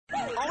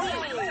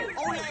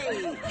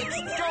Hooray! It's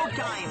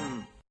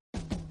showtime!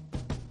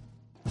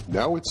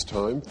 Now it's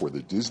time for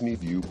the Disney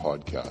View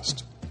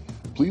podcast.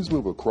 Please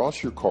move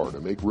across your car to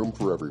make room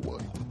for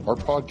everyone. Our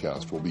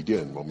podcast will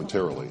begin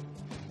momentarily.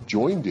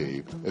 Join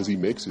Dave as he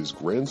makes his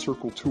Grand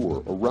Circle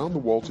tour around the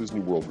Walt Disney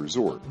World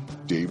Resort.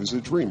 Dave is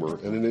a dreamer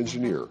and an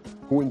engineer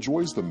who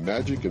enjoys the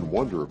magic and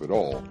wonder of it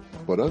all,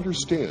 but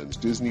understands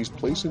Disney's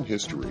place in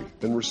history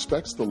and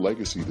respects the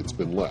legacy that's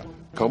been left.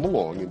 Come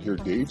along and hear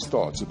Dave's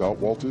thoughts about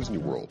Walt Disney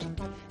World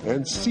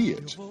and see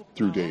it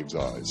through Dave's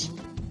eyes.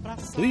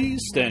 Please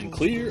stand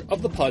clear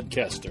of the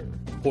podcaster.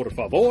 Por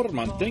favor,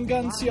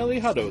 manténganse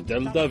alejado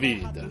del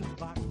David.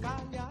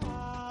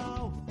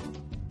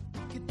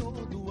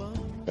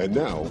 And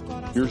now,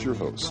 here's your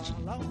host.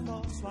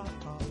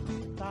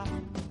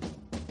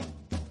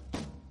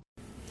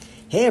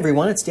 Hey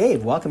everyone, it's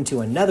Dave. Welcome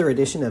to another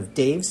edition of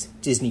Dave's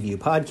Disney View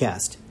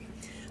podcast.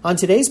 On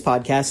today's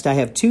podcast, I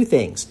have two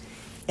things,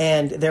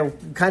 and they're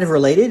kind of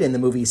related in the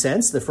movie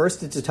sense. The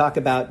first is to talk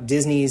about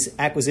Disney's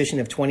acquisition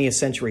of 20th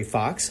Century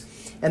Fox,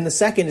 and the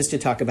second is to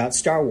talk about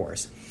Star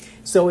Wars.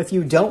 So if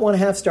you don't want to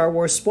have Star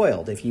Wars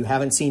spoiled, if you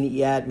haven't seen it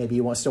yet, maybe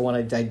you still want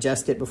to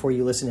digest it before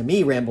you listen to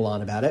me ramble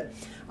on about it,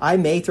 I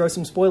may throw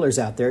some spoilers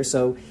out there,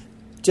 so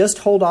just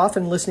hold off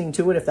on listening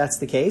to it if that's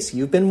the case.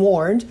 You've been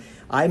warned.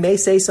 I may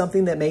say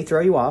something that may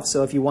throw you off,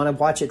 so if you want to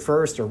watch it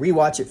first or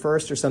rewatch it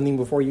first or something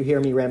before you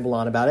hear me ramble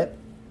on about it,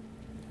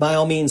 by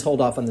all means,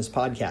 hold off on this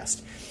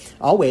podcast.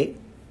 I'll wait.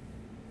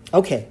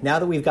 Okay, now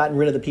that we've gotten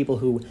rid of the people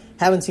who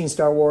haven't seen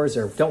Star Wars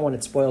or don't want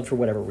it spoiled for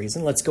whatever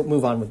reason, let's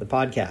move on with the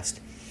podcast.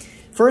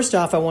 First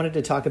off, I wanted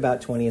to talk about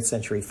 20th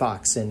Century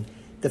Fox and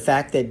the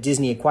fact that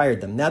Disney acquired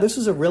them. Now, this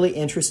was a really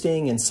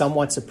interesting and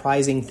somewhat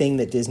surprising thing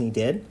that Disney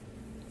did.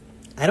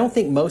 I don't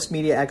think most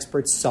media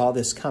experts saw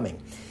this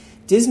coming.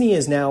 Disney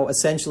is now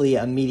essentially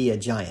a media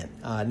giant.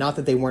 Not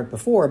that they weren't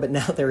before, but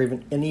now they're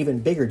an even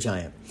bigger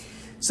giant.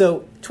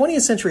 So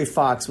 20th Century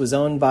Fox was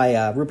owned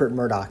by Rupert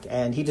Murdoch,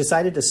 and he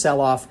decided to sell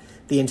off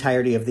the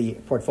entirety of the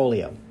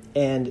portfolio.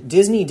 And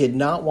Disney did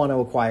not want to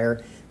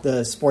acquire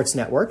the sports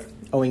network,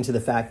 owing to the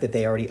fact that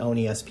they already own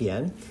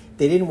ESPN.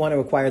 They didn't want to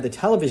acquire the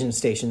television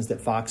stations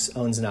that Fox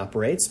owns and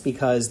operates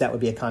because that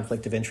would be a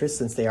conflict of interest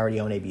since they already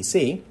own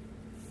ABC.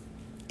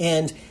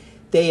 And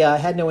they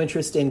had no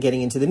interest in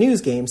getting into the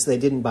news game, so they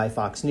didn't buy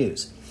Fox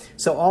News.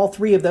 So all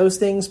three of those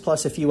things,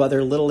 plus a few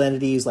other little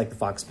entities like the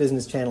Fox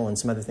Business Channel and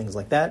some other things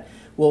like that,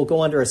 will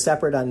go under a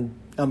separate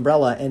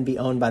umbrella and be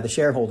owned by the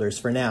shareholders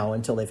for now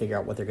until they figure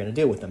out what they're going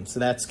to do with them. So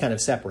that's kind of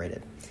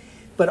separated.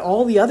 But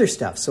all the other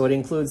stuff, so it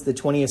includes the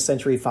 20th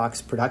Century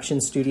Fox production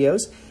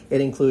studios,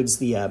 it includes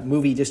the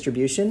movie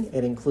distribution,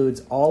 it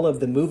includes all of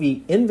the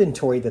movie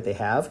inventory that they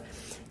have,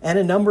 and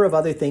a number of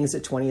other things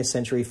that 20th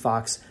Century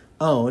Fox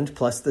owned,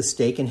 plus the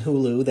stake in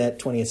Hulu that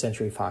 20th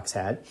Century Fox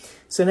had.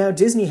 So now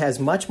Disney has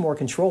much more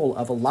control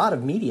of a lot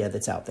of media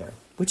that's out there,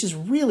 which is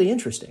really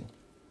interesting.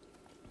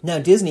 Now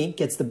Disney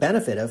gets the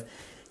benefit of,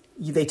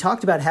 they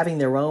talked about having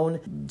their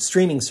own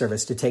streaming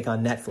service to take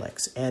on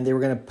Netflix, and they were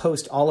going to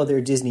post all of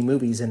their Disney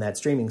movies in that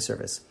streaming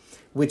service,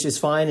 which is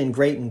fine and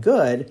great and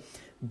good,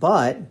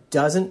 but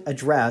doesn't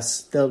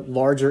address the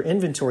larger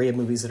inventory of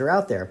movies that are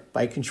out there.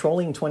 By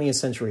controlling 20th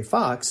Century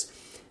Fox,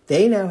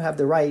 they now have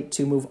the right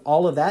to move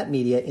all of that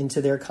media into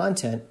their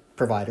content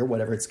provider,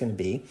 whatever it's going to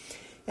be,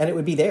 and it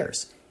would be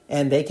theirs.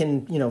 And they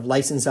can,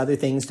 license other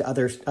things to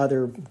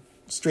other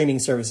streaming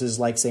services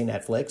like, say,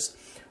 Netflix,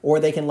 or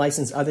they can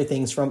license other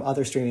things from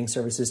other streaming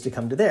services to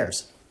come to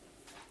theirs.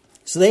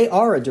 So they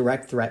are a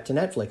direct threat to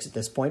Netflix at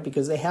this point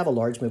because they have a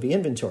large movie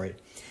inventory.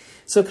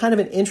 So kind of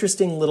an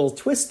interesting little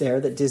twist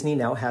there that Disney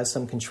now has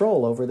some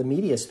control over the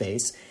media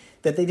space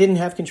that they didn't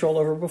have control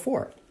over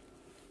before.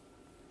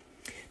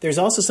 There's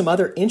also some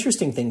other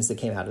interesting things that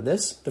came out of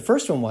this. The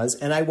first one was,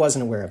 and I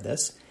wasn't aware of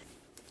this,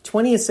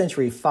 20th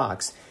Century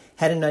Fox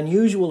had an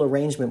unusual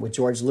arrangement with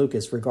George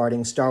Lucas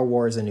regarding Star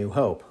Wars: A New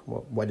Hope,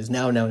 what is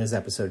now known as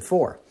Episode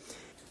 4.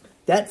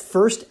 That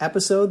first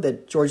episode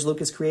that George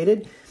Lucas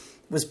created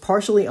was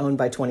partially owned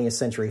by 20th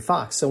Century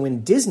Fox. So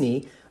when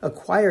Disney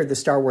acquired the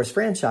Star Wars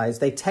franchise,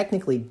 they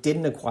technically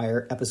didn't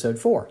acquire Episode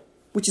 4,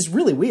 which is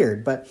really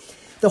weird. But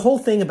the whole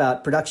thing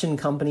about production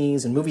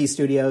companies and movie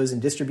studios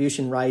and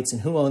distribution rights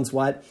and who owns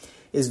what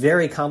is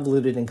very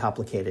convoluted and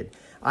complicated.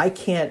 I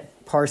can't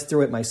parse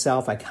through it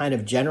myself. I kind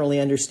of generally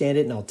understand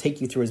it, and I'll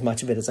take you through as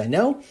much of it as I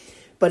know.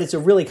 But it's a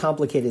really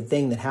complicated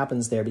thing that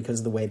happens there because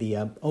of the way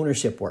the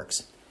ownership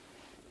works.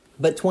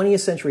 But 20th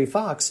Century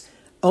Fox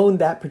owned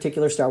that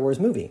particular Star Wars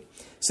movie.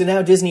 So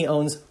now Disney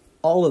owns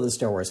all of the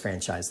Star Wars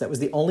franchise. That was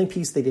the only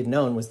piece they didn't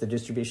own, was the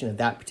distribution of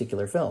that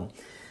particular film.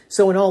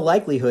 So in all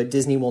likelihood,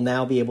 Disney will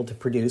now be able to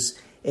produce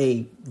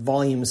a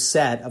volume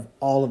set of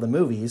all of the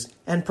movies,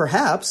 and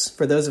perhaps,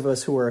 for those of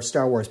us who are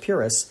Star Wars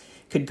purists,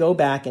 could go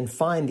back and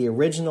find the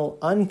original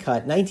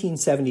uncut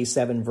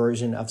 1977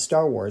 version of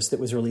Star Wars that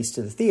was released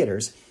to the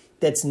theaters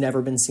that's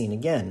never been seen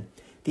again.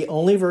 The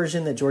only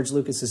version that George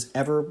Lucas has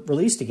ever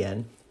released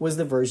again was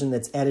the version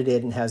that's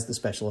edited and has the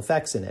special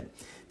effects in it,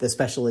 the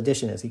special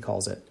edition as he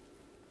calls it.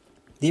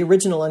 The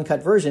original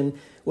uncut version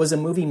was a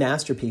movie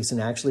masterpiece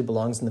and actually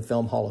belongs in the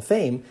Film Hall of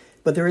Fame,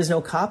 but there is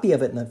no copy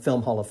of it in the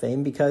Film Hall of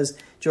Fame because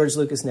George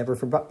Lucas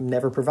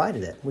never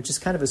provided it, which is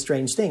kind of a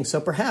strange thing.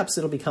 So perhaps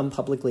it'll become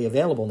publicly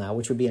available now,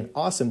 which would be an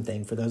awesome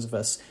thing for those of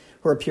us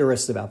who are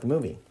purists about the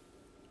movie.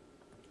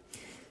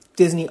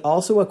 Disney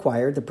also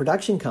acquired the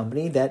production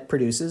company that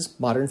produces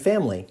Modern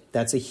Family.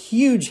 That's a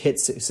huge hit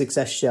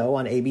success show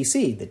on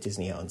ABC that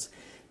Disney owns.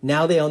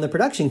 Now they own the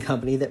production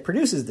company that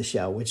produces the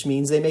show, which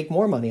means they make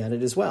more money on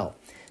it as well.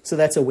 So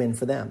that's a win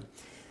for them.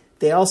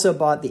 They also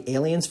bought the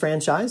Aliens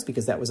franchise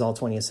because that was all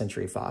 20th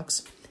Century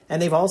Fox.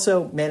 And they've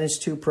also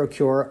managed to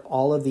procure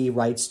all of the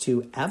rights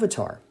to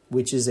Avatar,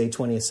 which is a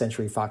 20th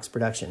Century Fox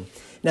production.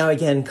 Now,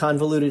 again,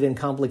 convoluted and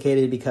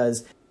complicated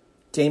because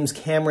James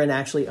Cameron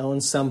actually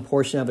owns some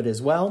portion of it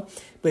as well,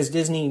 because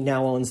Disney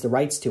now owns the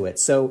rights to it.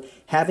 So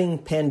having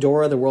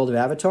Pandora, the world of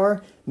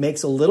Avatar,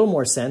 makes a little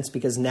more sense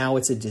because now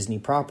it's a Disney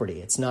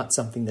property. It's not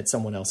something that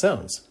someone else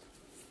owns.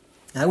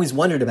 I always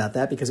wondered about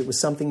that because it was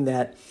something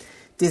that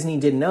Disney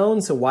didn't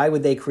own, so why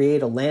would they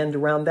create a land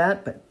around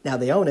that? But now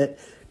they own it,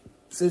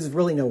 so there's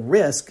really no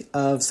risk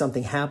of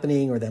something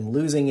happening or them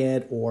losing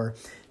it or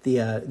the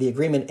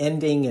agreement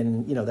ending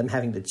and them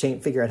having to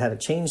figure out how to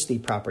change the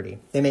property.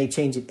 They may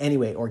change it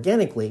anyway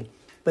organically,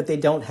 but they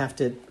don't have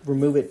to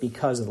remove it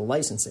because of the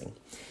licensing,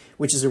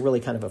 which is a really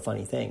kind of a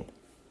funny thing.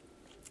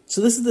 So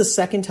this is the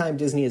second time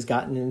Disney has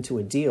gotten into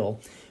a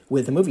deal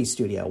with a movie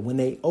studio. When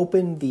they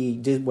opened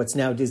what's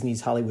now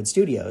Disney's Hollywood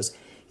Studios,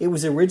 it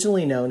was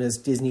originally known as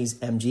Disney's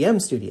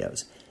MGM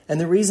Studios. And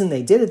the reason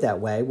they did it that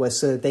way was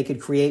so that they could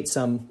create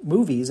some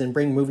movies and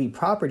bring movie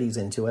properties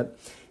into it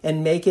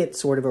and make it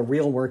sort of a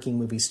real working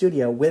movie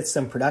studio with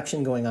some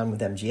production going on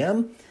with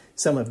MGM,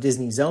 some of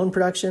Disney's own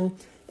production,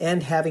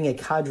 and having a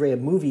cadre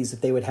of movies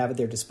that they would have at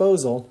their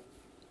disposal.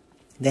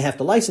 They have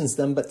to license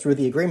them, but through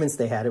the agreements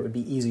they had, it would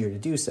be easier to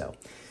do so.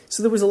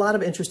 So there was a lot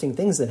of interesting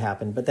things that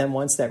happened, but then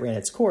once that ran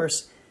its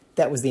course,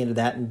 that was the end of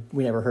that, and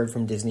we never heard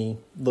from Disney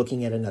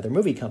looking at another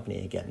movie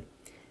company again.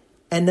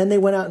 And then they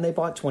went out and they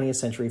bought 20th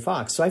Century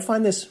Fox. So I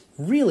find this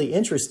really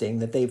interesting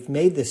that they've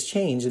made this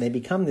change and they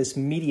become this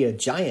media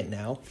giant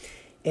now.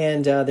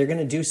 And they're going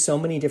to do so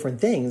many different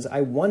things.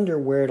 I wonder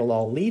where it'll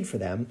all lead for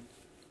them.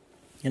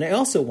 And I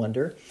also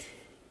wonder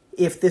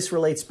if this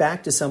relates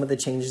back to some of the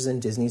changes in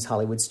Disney's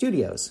Hollywood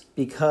Studios.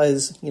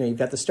 Because, you've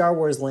got the Star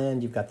Wars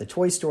land, you've got the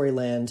Toy Story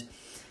land,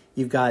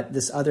 you've got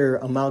this other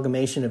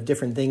amalgamation of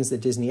different things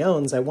that Disney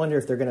owns. I wonder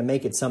if they're going to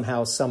make it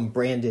somehow some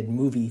branded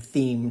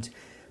movie-themed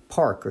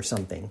park or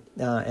something,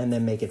 and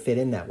then make it fit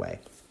in that way.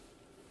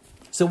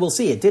 So we'll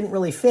see. It didn't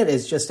really fit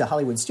as just a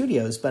Hollywood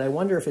Studios, but I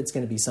wonder if it's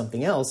going to be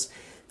something else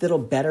that'll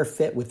better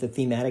fit with the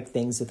thematic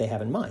things that they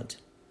have in mind.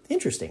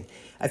 Interesting.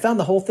 I found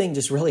the whole thing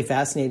just really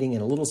fascinating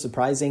and a little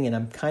surprising, and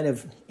I'm kind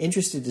of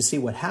interested to see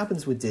what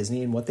happens with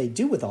Disney and what they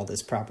do with all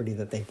this property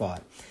that they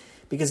bought.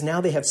 Because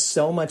now they have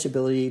so much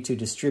ability to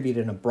distribute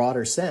in a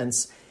broader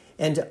sense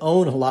and to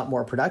own a lot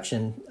more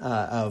production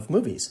of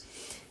movies.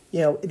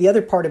 The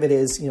other part of it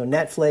is,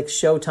 Netflix,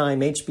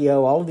 Showtime,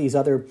 HBO, all of these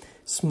other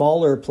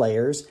smaller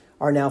players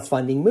are now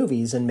funding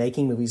movies and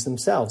making movies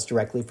themselves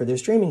directly for their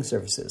streaming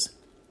services.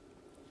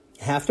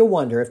 I have to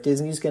wonder if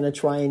Disney's going to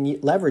try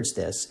and leverage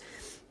this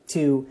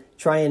to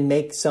try and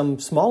make some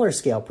smaller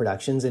scale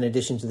productions in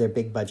addition to their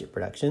big budget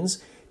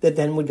productions that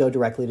then would go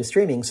directly to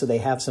streaming. So they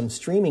have some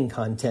streaming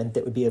content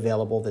that would be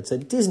available that's a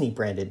Disney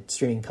branded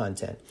streaming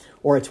content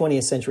or a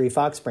 20th Century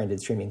Fox branded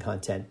streaming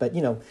content. But,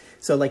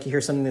 so like you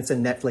hear something that's a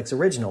Netflix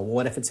original. Well,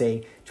 what if it's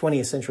a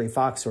 20th Century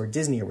Fox or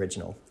Disney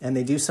original? And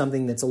they do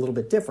something that's a little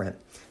bit different.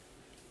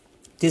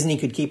 Disney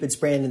could keep its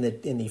brand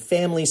in the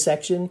family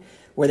section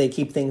where they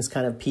keep things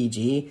kind of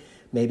PG,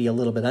 maybe a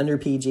little bit under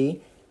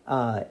PG.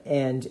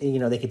 And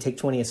they could take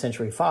 20th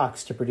Century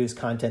Fox to produce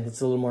content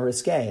that's a little more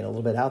risque and a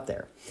little bit out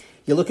there.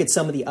 You look at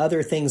some of the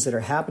other things that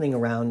are happening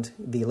around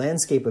the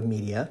landscape of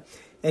media,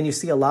 and you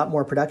see a lot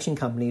more production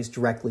companies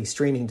directly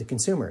streaming to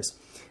consumers.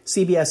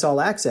 CBS All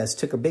Access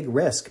took a big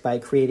risk by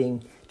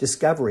creating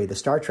Discovery, the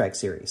Star Trek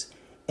series,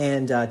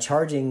 and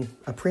charging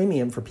a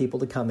premium for people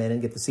to come in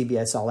and get the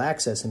CBS All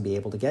Access and be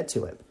able to get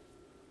to it.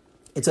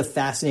 It's a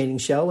fascinating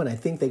show, and I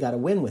think they got a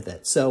win with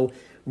it. So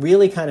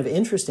really kind of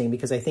interesting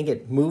because I think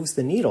it moves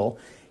the needle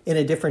in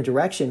a different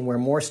direction where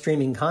more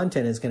streaming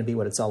content is going to be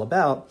what it's all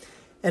about.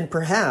 And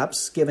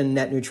perhaps, given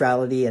net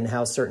neutrality and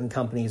how certain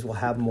companies will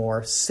have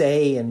more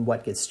say in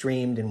what gets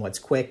streamed and what's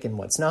quick and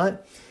what's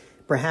not,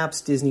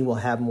 perhaps Disney will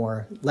have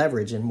more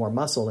leverage and more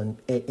muscle in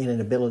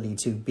an ability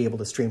to be able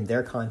to stream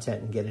their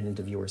content and get it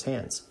into viewers'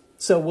 hands.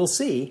 So we'll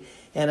see,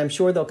 and I'm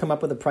sure they'll come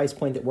up with a price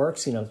point that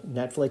works.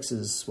 Netflix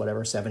is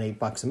whatever,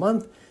 $7-8 a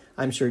month.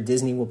 I'm sure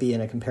Disney will be in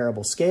a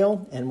comparable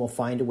scale and will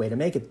find a way to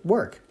make it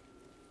work.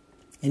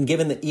 And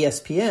given that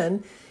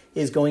ESPN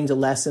is going to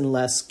less and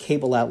less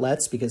cable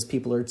outlets because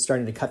people are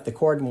starting to cut the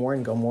cord more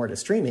and go more to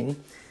streaming,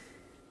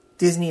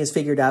 Disney has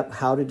figured out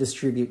how to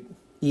distribute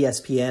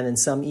ESPN and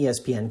some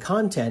ESPN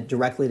content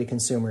directly to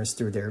consumers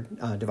through their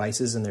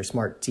devices and their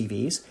smart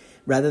TVs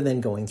rather than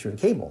going through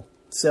cable.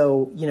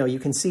 So, you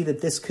can see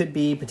that this could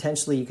be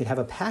potentially, you could have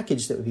a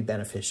package that would be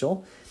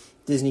beneficial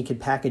Disney could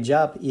package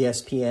up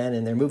ESPN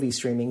and their movie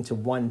streaming to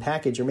one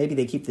package, or maybe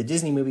they keep the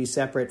Disney movies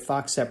separate,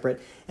 Fox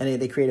separate,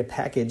 and they create a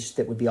package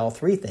that would be all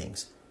three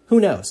things. Who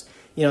knows?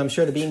 I'm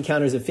sure the bean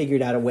counters have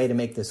figured out a way to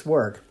make this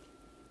work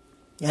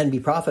and be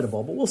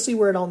profitable, but we'll see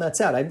where it all nets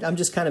out. I'm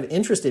just kind of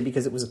interested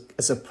because it was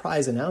a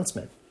surprise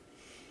announcement.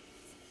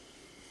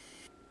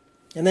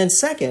 And then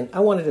second,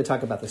 I wanted to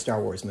talk about the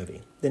Star Wars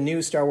movie, the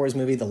new Star Wars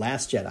movie, The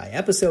Last Jedi,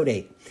 Episode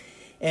 8.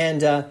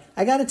 And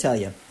I got to tell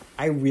you,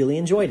 I really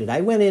enjoyed it.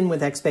 I went in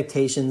with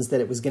expectations that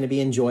it was going to be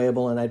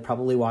enjoyable, and I'd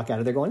probably walk out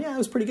of there going, yeah, it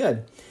was pretty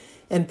good.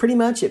 And pretty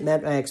much it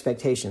met my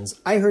expectations.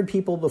 I heard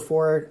people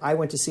before I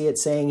went to see it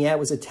saying, yeah, it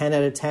was a 10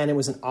 out of 10. It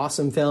was an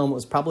awesome film. It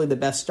was probably the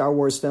best Star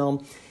Wars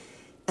film.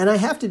 And I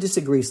have to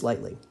disagree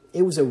slightly.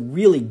 It was a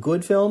really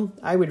good film.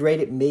 I would rate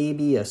it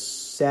maybe a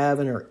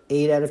 7 or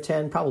 8 out of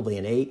 10, probably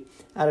an 8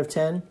 out of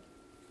 10.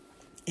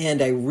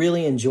 And I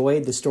really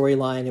enjoyed the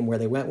storyline and where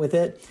they went with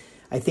it.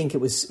 I think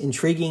it was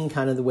intriguing,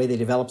 kind of the way they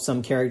developed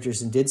some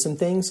characters and did some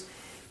things.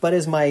 But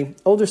as my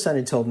older son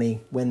had told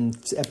me when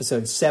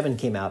Episode 7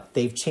 came out,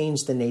 they've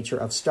changed the nature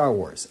of Star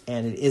Wars,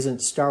 and it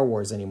isn't Star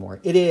Wars anymore.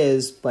 It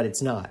is, but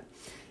it's not,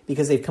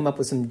 because they've come up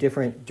with some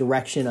different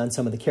direction on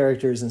some of the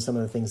characters and some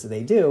of the things that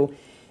they do.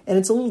 And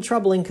it's a little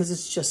troubling because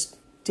it's just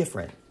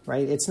different,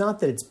 right? It's not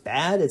that it's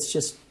bad, it's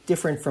just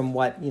different from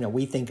what,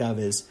 we think of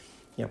as,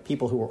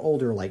 people who are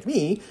older like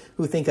me,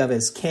 who think of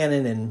as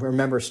canon and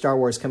remember Star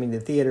Wars coming to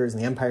the theaters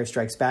and The Empire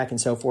Strikes Back and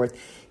so forth.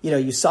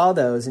 You saw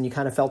those and you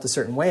kind of felt a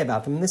certain way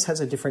about them, and this has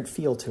a different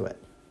feel to it.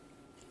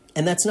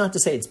 And that's not to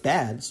say it's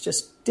bad, it's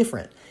just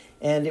different.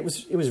 And it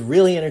was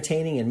really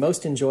entertaining and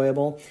most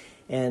enjoyable.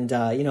 And,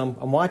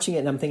 I'm watching it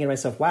and I'm thinking to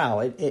myself, wow,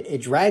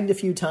 it dragged a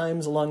few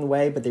times along the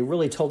way, but they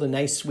really told a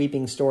nice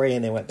sweeping story,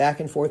 and they went back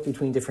and forth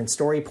between different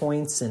story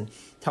points and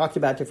talked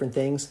about different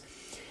things.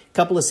 A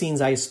couple of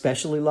scenes I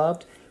especially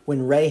loved.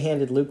 When Rey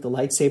handed Luke the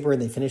lightsaber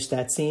and they finished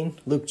that scene,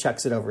 Luke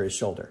chucks it over his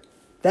shoulder.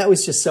 That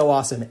was just so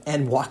awesome,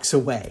 and walks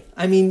away.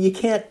 I mean, you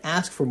can't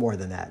ask for more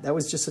than that. That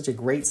was just such a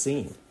great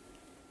scene.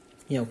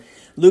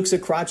 Luke's a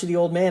crotchety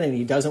old man and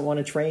he doesn't want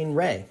to train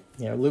Rey.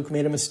 Luke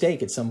made a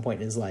mistake at some point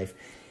in his life.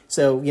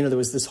 So, there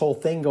was this whole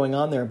thing going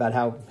on there about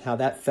how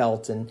that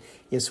felt and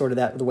sort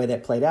of the way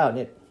that played out.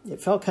 And it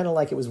felt kind of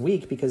like it was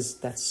weak because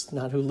that's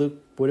not who Luke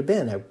would have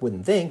been, I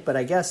wouldn't think. But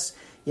I guess,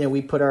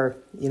 we put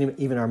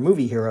even our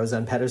movie heroes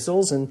on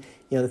pedestals, and,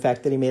 the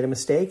fact that he made a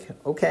mistake,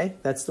 okay,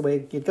 that's the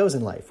way it goes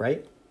in life,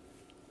 right?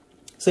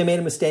 So he made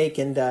a mistake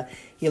and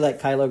he let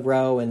Kylo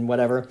grow and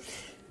whatever.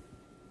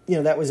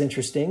 That was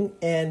interesting.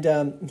 And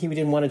he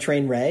didn't want to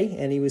train Rey,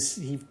 and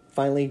he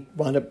finally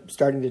wound up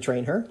starting to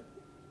train her.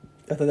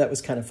 I thought that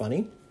was kind of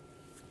funny.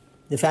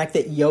 The fact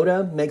that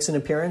Yoda makes an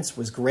appearance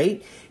was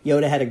great.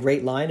 Yoda had a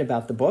great line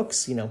about the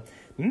books.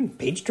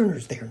 Page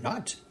turners, they are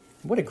not.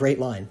 What a great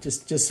line.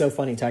 Just so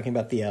funny talking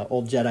about the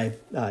old Jedi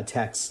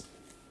texts.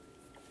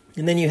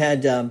 And then you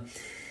had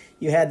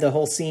the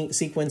whole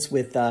sequence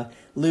with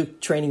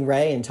Luke training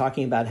Rey and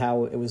talking about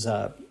how it was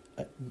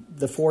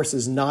the Force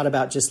is not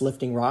about just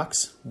lifting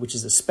rocks, which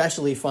is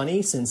especially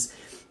funny since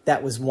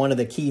that was one of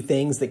the key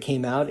things that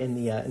came out in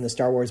the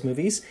Star Wars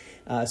movies,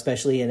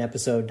 especially in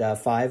Episode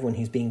 5 when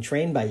he's being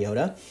trained by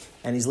Yoda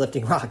and he's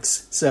lifting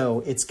rocks.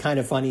 So it's kind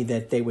of funny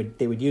that they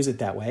would use it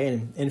that way.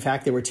 And in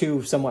fact, there were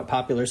two somewhat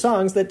popular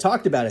songs that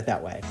talked about it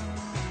that way.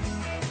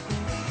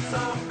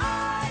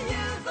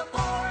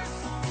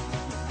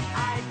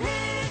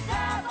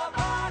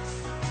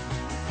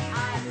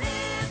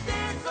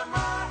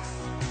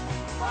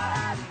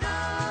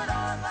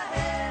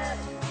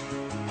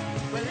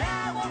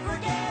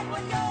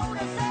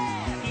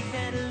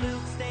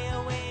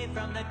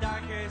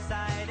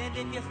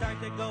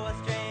 Start to go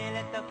astray,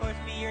 let the Force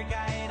be your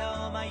guide.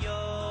 Oh my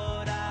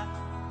Yoda,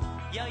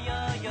 yo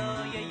yo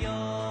yo yo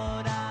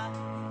Yoda.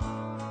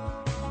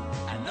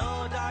 I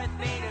know Darth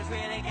Vader's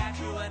really got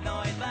you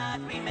annoyed, but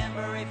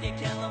remember, if you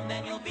kill him,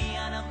 then you'll be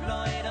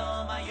unemployed.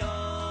 Oh my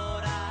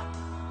Yoda,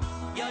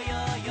 yo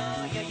yo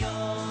yo yo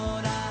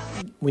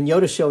Yoda. When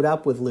Yoda showed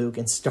up with Luke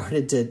and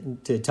started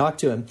to talk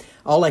to him,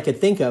 all I could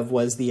think of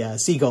was the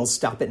Seagulls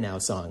Stop It Now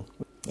song.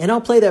 And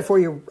I'll play that for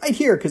you right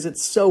here because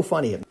it's so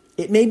funny.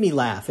 It made me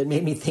laugh. It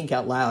made me think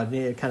out loud.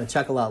 It kind of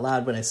chuckle out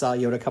loud when I saw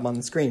Yoda come on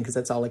the screen because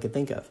that's all I could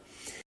think of.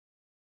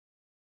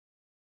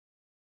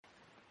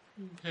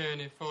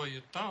 Penny for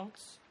your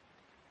thoughts.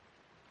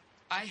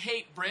 I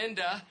hate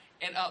Brenda,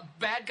 and a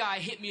bad guy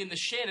hit me in the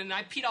shin, and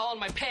I peed all in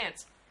my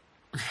pants.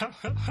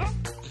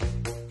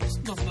 There's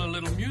nothing a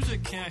little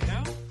music can't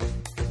help.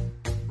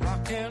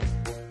 Rockin',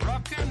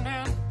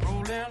 and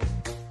rollin'.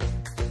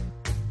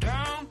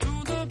 Down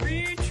to the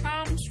beach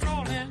I'm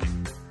strolling.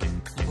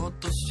 But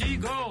the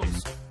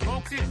seagulls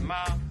poke at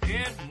my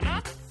head,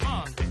 not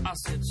fun. I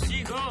said,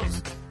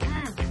 seagulls,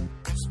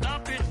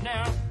 stop it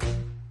now.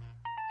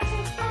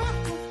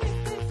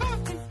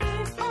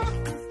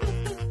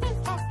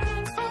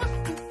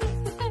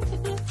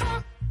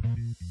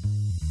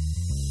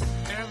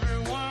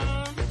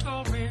 Everyone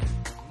told me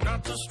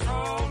not to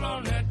stroll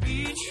on that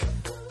beach.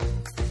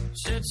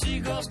 Said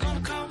seagulls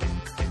gonna come,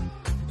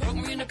 poke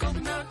me in the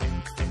coconut,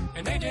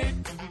 and they did.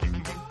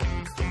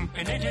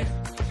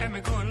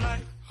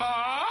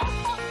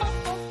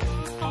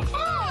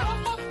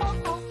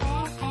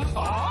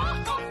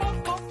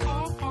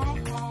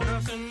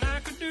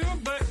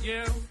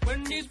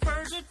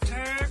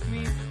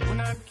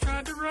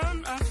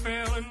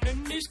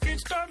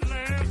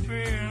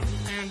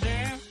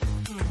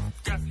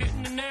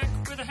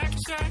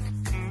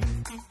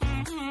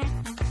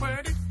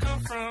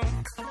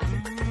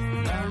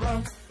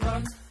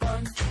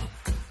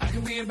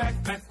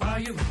 backpack while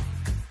you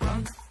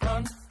run,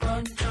 run,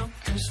 run, jump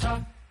and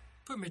stop.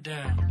 Put me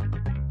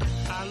down.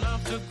 I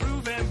love to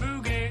groove and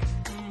boogie.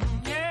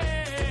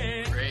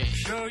 Yeah. Great.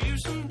 Show you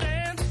some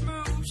dance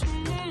moves.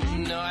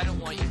 No, I don't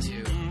want you to.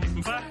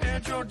 If I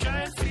had your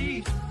giant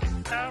feet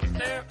out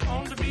there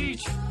on the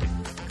beach,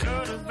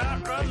 could have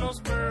outrun those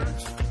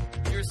birds.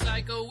 You're a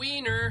psycho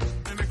wiener.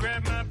 Let me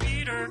grab my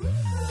beater.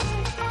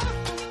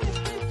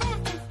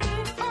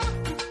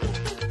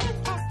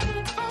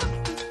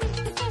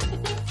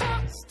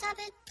 Stop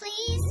it,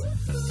 please.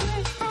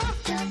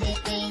 Don't hit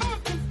me.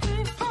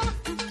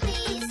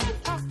 Please.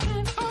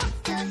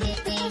 Don't hit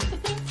me.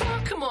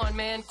 Come on,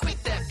 man,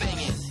 quit that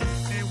banging.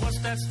 Hey, what's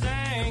that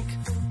stank?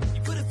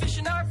 You put a fish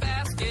in our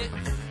basket.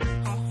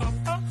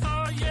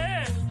 Oh,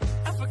 yeah.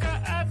 I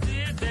forgot I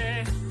did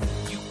that.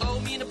 You owe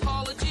me an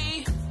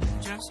apology.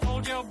 Just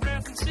hold your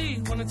breath and see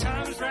when the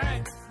time is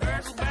right.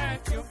 Birds will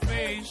back your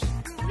face.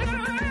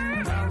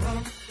 Now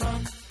run,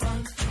 run,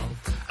 run, jump.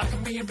 I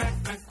can be your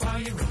backpack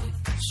while you run.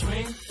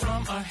 Swing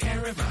from a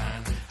hairy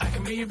vine. I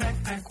can be your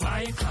backpack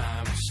while you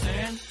climb.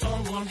 Stand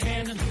on one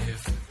hand and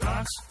lift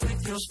rocks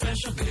with your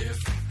special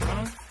gift.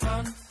 Run,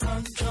 run,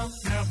 run, jump.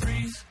 Now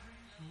breathe.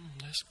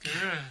 That's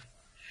good.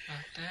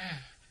 Like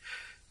that.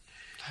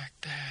 Like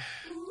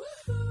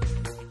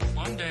that.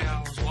 One day I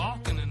was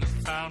walking and I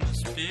found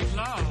this big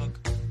log.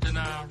 Then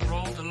I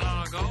rolled the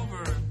log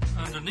over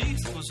and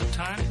underneath was a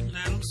tiny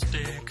little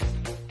stick.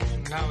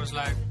 And I was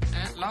like,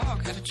 that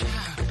log had a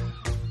child.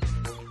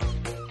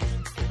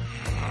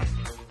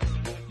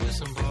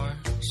 Listen, boy,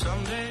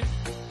 someday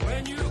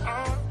when you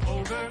are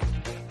older,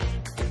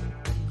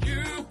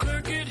 you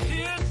could get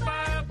hit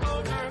by a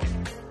boulder.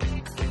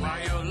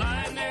 While you're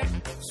lying there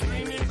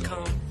screaming,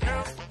 come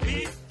help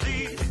me,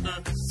 please.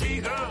 The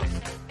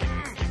seagulls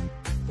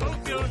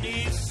poke your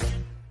knees.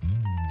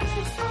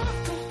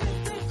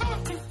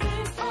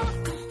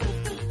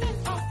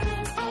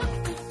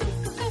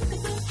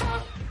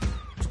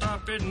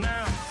 Stop it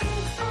now.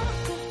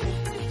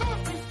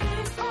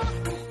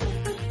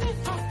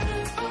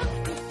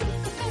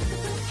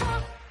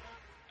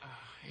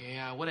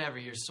 Yeah, whatever,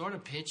 you're sort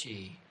of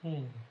pitchy.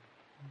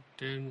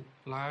 Didn't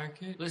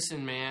like it?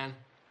 Listen, man,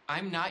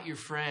 I'm not your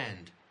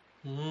friend.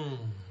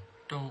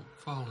 Don't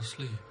fall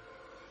asleep.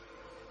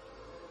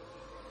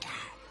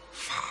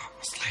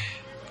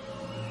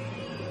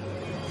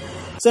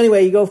 So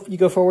anyway, you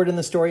go forward in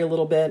the story a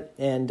little bit,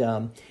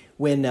 and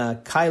when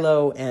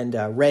Kylo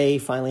and Rey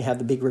finally have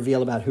the big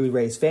reveal about who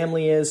Rey's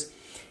family is,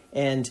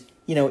 and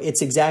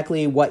it's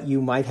exactly what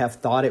you might have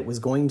thought it was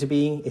going to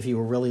be if you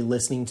were really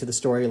listening to the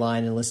storyline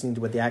and listening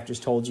to what the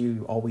actors told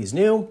you always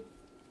knew.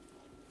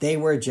 They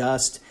were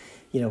just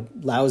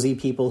lousy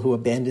people who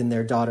abandoned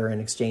their daughter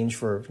in exchange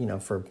for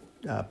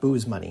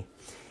booze money.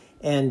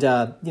 And,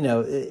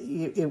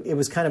 it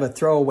was kind of a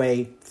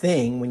throwaway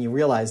thing when you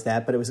realized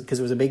that, but it was because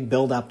it was a big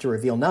build-up to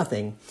reveal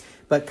nothing.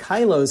 But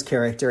Kylo's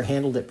character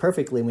handled it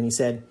perfectly when he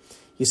said,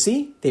 you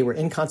see, they were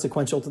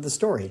inconsequential to the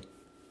story.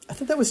 I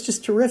thought that was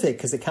just terrific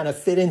because it kind of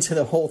fit into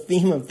the whole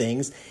theme of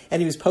things,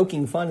 and he was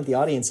poking fun at the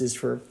audiences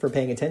for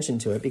paying attention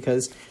to it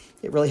because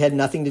it really had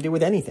nothing to do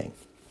with anything.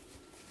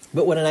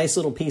 But what a nice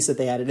little piece that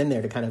they added in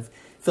there to kind of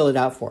fill it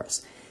out for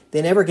us.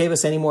 They never gave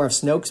us any more of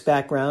Snoke's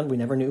background. We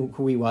never knew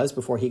who he was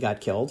before he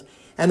got killed.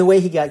 And the way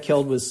he got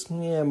killed was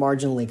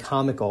marginally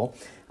comical.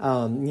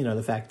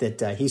 The fact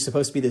that he's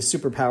supposed to be this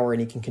superpower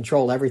and he can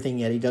control everything,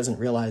 yet he doesn't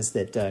realize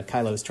that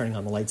Kylo is turning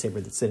on the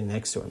lightsaber that's sitting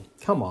next to him.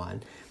 Come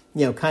on.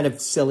 Kind of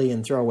silly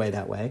and throwaway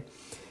that way.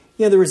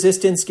 The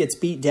Resistance gets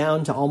beat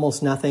down to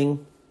almost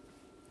nothing.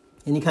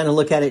 And you kind of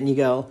look at it and you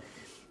go,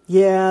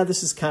 yeah,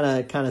 this is kind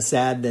of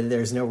sad that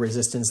there's no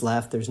Resistance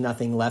left. There's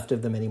nothing left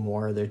of them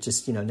anymore. They're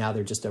just, now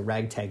they're just a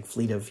ragtag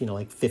fleet of,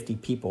 like 50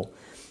 people.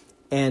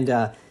 And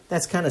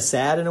that's kind of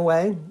sad in a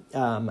way.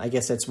 I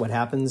guess that's what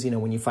happens,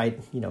 when you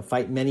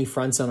fight many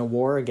fronts on a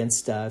war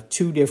against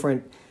two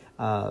different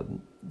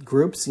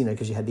groups,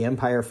 because you had the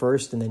Empire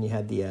first and then you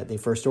had the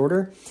First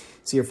Order.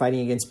 So you're fighting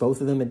against both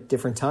of them at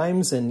different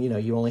times, and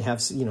you only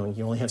have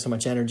so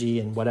much energy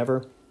and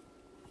whatever,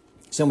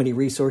 so many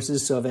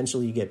resources. So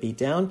eventually you get beat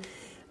down.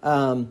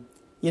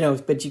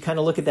 But you kind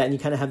of look at that and you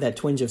kind of have that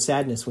twinge of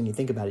sadness when you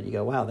think about it. You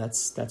go, wow,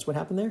 that's what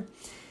happened there.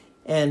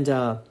 And,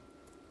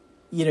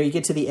 you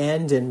get to the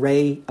end and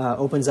Rey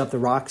opens up the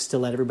rocks to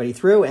let everybody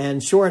through.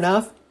 And sure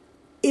enough,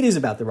 it is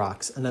about the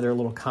rocks. Another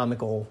little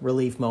comical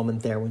relief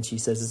moment there when she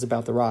says it's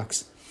about the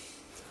rocks.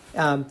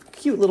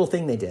 Cute little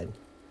thing they did.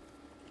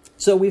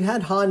 So we've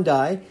had Han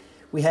die.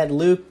 We had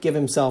Luke give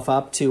himself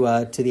up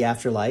to the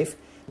afterlife.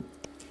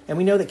 And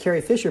we know that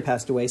Carrie Fisher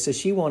passed away, so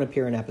she won't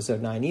appear in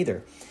Episode 9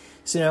 either.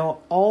 So now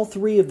all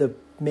three of the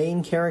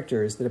main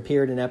characters that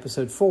appeared in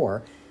Episode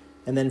 4,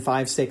 and then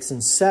 5, 6,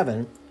 and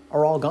 7,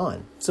 are all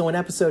gone. So in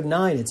Episode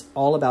 9, it's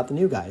all about the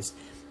new guys.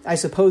 I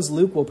suppose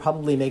Luke will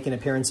probably make an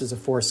appearance as a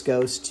Force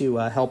ghost to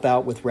help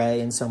out with Rey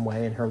in some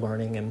way in her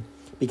learning and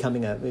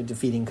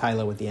defeating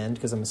Kylo at the end,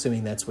 because I'm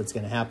assuming that's what's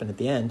going to happen at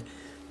the end.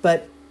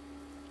 But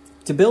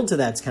to build to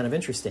that's kind of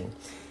interesting.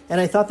 And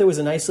I thought there was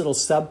a nice little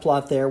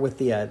subplot there with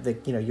the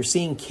you're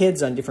seeing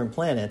kids on different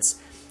planets,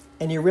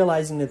 and you're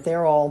realizing that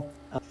they're all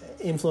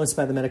influenced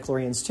by the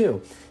midichlorians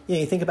too.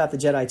 You think about the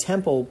Jedi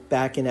Temple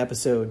back in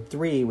Episode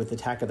 3 with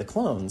Attack of the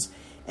Clones,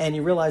 and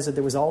you realize that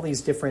there was all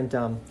these different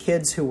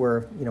kids who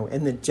were,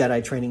 in the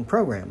Jedi training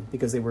program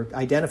because they were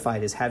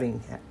identified as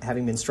having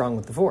been strong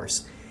with the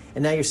Force.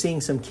 And now you're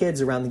seeing some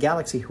kids around the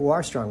galaxy who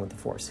are strong with the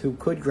Force, who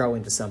could grow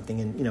into something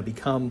and,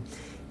 become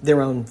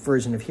their own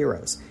version of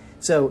heroes.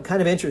 So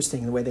kind of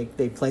interesting the way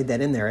they played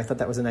that in there. I thought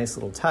that was a nice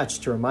little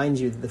touch to remind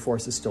you that the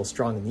Force is still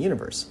strong in the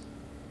universe.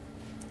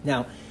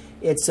 Now,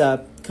 it's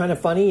kind of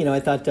funny. I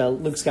thought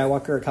Luke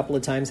Skywalker a couple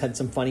of times had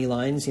some funny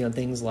lines,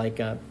 things like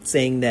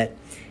saying that,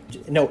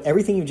 no,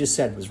 everything you just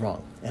said was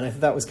wrong. And I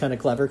thought that was kind of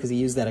clever because he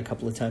used that a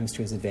couple of times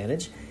to his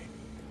advantage.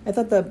 I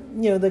thought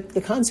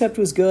the concept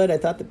was good. I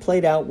thought that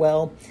played out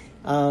well.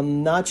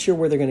 Not sure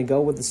where they're going to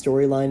go with the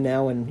storyline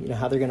now and,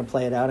 how they're going to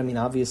play it out. I mean,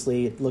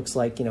 obviously it looks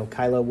like,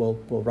 Kylo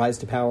will rise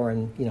to power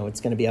and,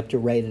 it's going to be up to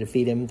Rey to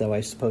defeat him, though I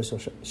suppose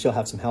she'll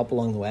have some help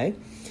along the way.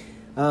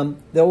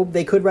 Though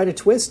they could write a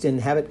twist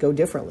and have it go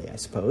differently, I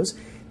suppose.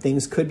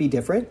 Things could be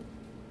different.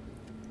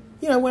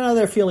 I went out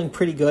there feeling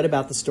pretty good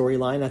about the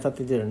storyline. I thought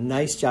they did a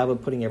nice job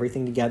of putting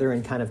everything together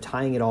and kind of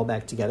tying it all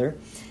back together.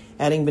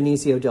 Adding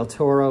Benicio del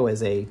Toro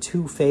as a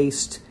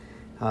two-faced,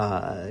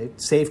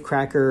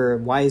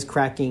 safecracker,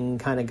 wisecracking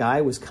kind of guy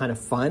was kind of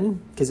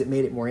fun because it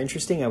made it more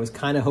interesting. I was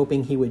kind of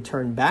hoping he would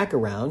turn back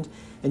around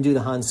and do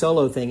the Han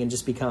Solo thing and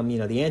just become,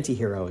 the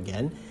anti-hero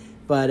again.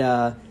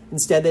 But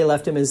instead, they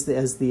left him as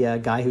the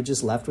guy who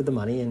just left with the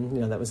money,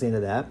 and that was the end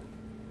of that.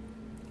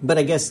 But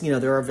I guess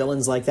there are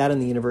villains like that in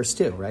the universe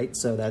too, right?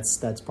 So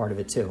that's part of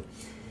it too.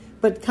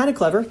 But kind of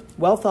clever,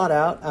 well thought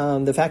out.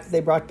 The fact that they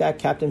brought back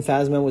Captain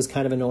Phasma was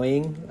kind of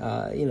annoying.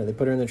 They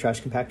put her in the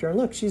trash compactor, and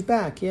look, she's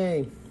back,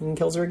 yay! And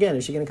kills her again.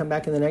 Is she going to come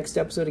back in the next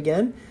episode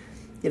again?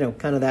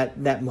 Kind of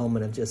that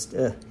moment of just.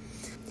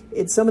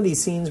 It's some of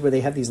these scenes where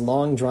they have these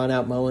long,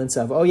 drawn-out moments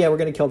of, oh, yeah, we're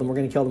going to kill them, we're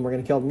going to kill them, we're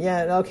going to kill them.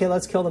 Yeah, okay,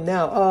 let's kill them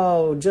now.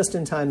 Oh, just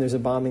in time, there's a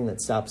bombing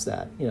that stops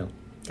that.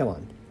 Come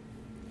on.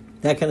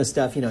 That kind of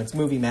stuff, it's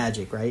movie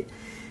magic, right?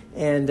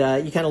 And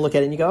you kind of look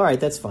at it and you go, all right,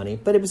 that's funny.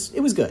 But it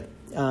was good.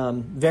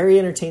 Very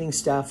entertaining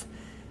stuff.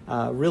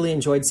 Really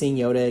enjoyed seeing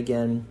Yoda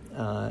again.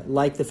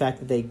 Like the fact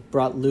that they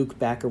brought Luke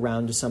back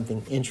around to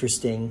something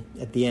interesting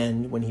at the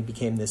end when he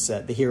became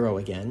the hero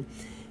again.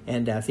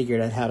 And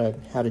figured out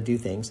how to do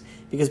things,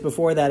 because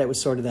before that it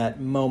was sort of that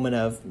moment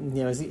of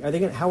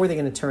how are they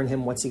going to turn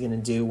him? What's he going to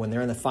do when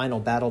they're in the final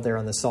battle there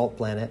on the Salt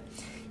Planet?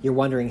 You're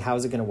wondering how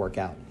is it going to work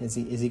out? Is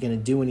he going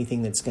to do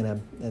anything that's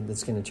going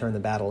to turn the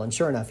battle? And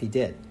sure enough, he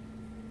did.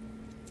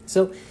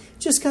 So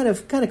just kind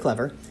of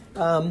clever.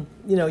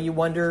 You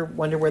wonder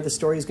where the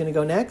story is going to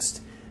go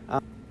next.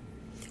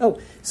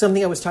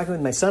 Something I was talking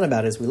with my son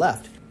about as we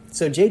left.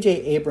 So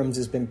J.J. Abrams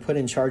has been put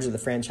in charge of the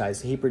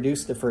franchise. He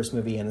produced the first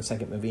movie and the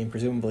second movie, and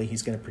presumably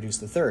he's going to produce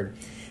the third.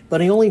 But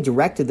he only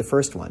directed the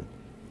first one.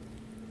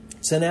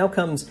 So now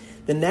comes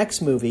the next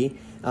movie,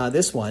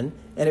 this one,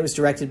 and it was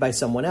directed by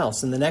someone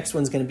else. And the next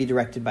one's going to be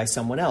directed by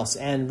someone else.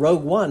 And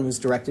Rogue One was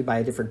directed by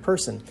a different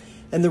person.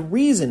 And the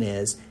reason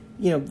is,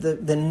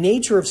 the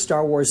nature of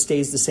Star Wars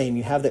stays the same.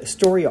 You have the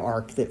story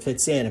arc that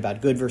fits in about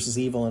good versus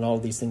evil and all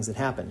of these things that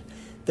happened.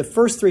 The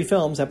first three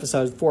films,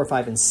 episodes 4,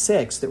 5, and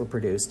 6 that were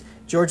produced,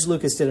 George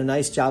Lucas did a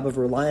nice job of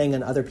relying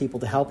on other people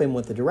to help him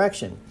with the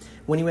direction.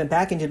 When he went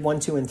back and did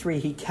 1, 2, and 3,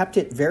 he kept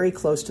it very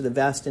close to the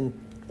vest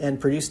and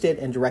produced it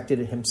and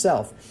directed it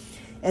himself.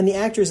 And the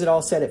actors had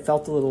all said it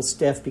felt a little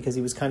stiff because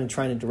he was kind of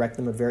trying to direct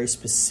them a very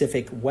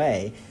specific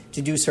way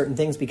to do certain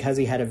things because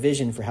he had a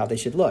vision for how they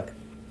should look.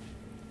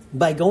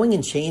 By going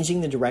and changing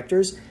the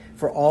directors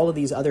for all of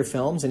these other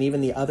films and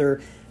even the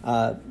other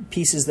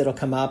pieces that'll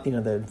come up,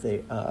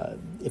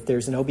 if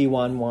there's an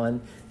Obi-Wan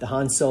one, the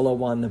Han Solo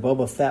one, the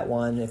Boba Fett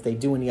one, if they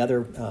do any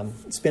other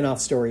spin-off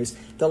stories,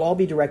 they'll all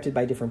be directed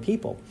by different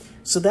people.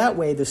 So that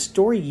way the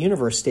story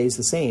universe stays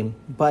the same,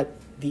 but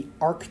the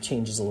arc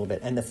changes a little bit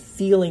and the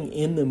feeling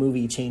in the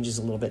movie changes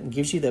a little bit and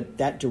gives you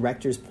that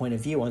director's point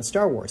of view on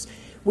Star Wars,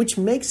 which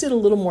makes it a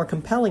little more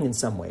compelling in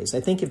some ways.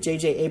 I think if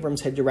J.J.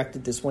 Abrams had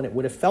directed this one, it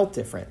would have felt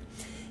different.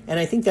 And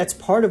I think that's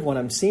part of what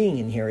I'm seeing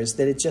in here is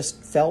that it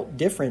just felt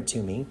different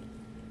to me,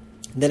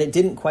 that it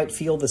didn't quite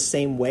feel the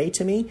same way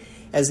to me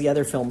as the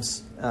other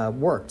films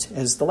worked,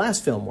 as the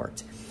last film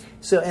worked.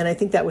 So, and I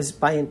think that was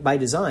by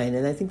design,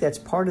 and I think that's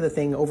part of the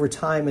thing over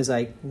time as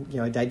I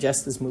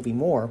digest this movie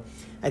more.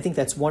 I think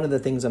that's one of the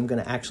things I'm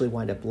going to actually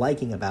wind up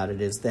liking about it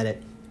is that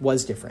it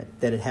was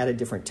different, that it had a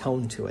different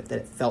tone to it, that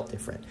it felt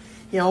different.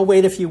 I'll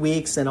wait a few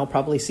weeks and I'll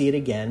probably see it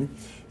again,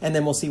 and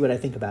then we'll see what I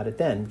think about it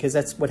then, because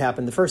that's what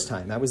happened the first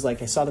time.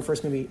 I saw the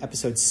first movie,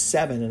 episode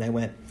 7, and I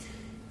went,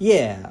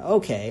 yeah,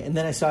 okay. And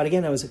then I saw it again,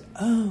 and I was like,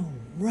 oh,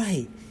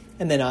 right.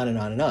 And then on and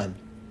on and on.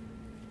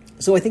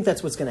 So I think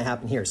that's what's going to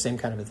happen here, same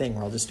kind of a thing,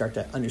 where I'll just start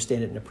to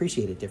understand it and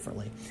appreciate it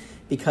differently,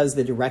 because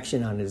the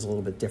direction on it is a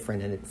little bit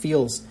different, and it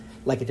feels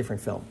like a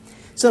different film.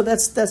 So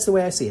that's the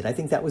way I see it. I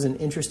think that was an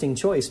interesting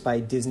choice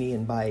by Disney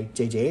and by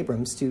J.J.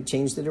 Abrams to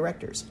change the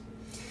directors.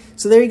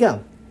 So there you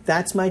go.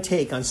 That's my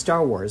take on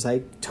Star Wars.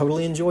 I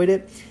totally enjoyed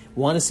it.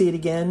 want to see it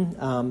again,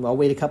 I'll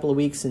wait a couple of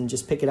weeks and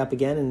just pick it up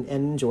again and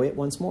enjoy it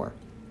once more.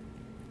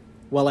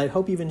 Well, I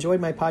hope you've enjoyed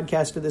my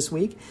podcast for this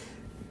week.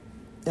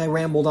 I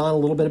rambled on a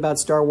little bit about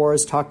Star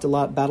Wars, talked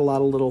about a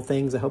lot of little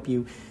things. I hope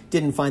you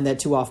didn't find that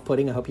too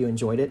off-putting. I hope you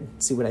enjoyed it.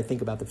 See what I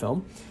think about the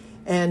film.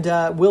 And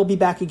we'll be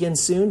back again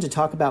soon to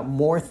talk about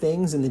more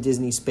things in the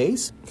Disney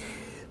space.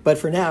 But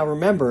for now,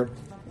 remember,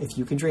 if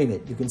you can dream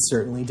it, you can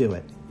certainly do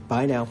it.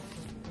 Bye now.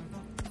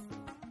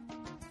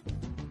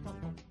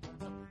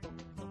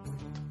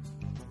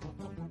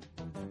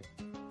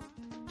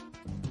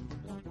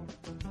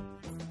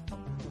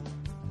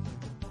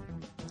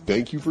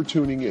 Thank you for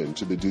tuning in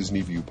to the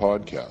Disney View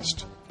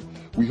podcast.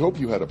 We hope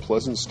you had a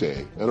pleasant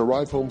stay and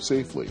arrive home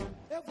safely.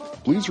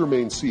 Please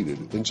remain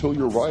seated until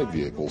your ride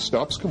vehicle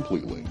stops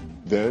completely.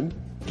 Then,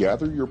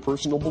 gather your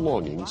personal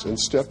belongings and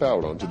step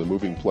out onto the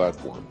moving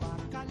platform.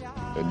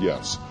 And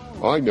yes,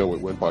 I know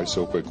it went by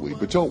so quickly,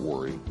 but don't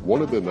worry.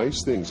 One of the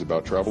nice things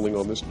about traveling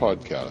on this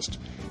podcast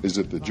is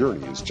that the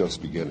journey is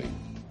just beginning.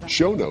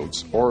 Show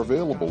notes are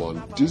available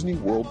on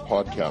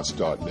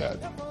DisneyWorldPodcast.net.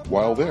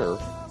 While there,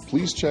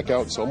 please check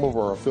out some of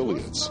our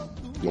affiliates.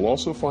 You'll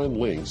also find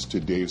links to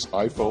Dave's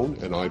iPhone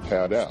and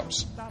iPad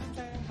apps.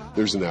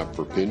 There's an app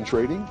for pin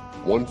trading,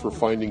 one for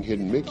finding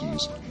hidden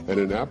Mickeys, and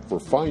an app for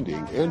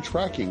finding and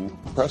tracking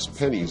pressed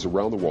pennies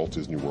around the Walt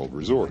Disney World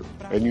Resort.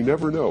 And you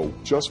never know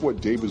just what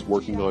Dave is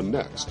working on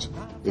next.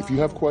 If you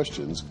have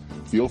questions,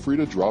 feel free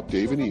to drop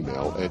Dave an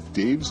email at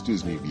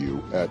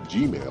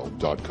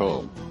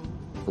davesdisneyview@gmail.com.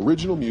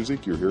 Original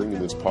music you're hearing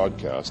in this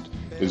podcast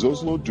is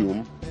Oslo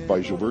Doom by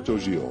Gilberto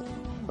Gil.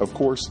 Of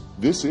course,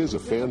 this is a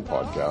fan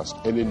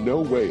podcast and in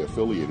no way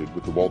affiliated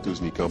with the Walt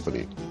Disney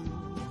Company.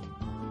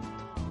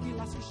 E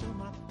lá se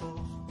chama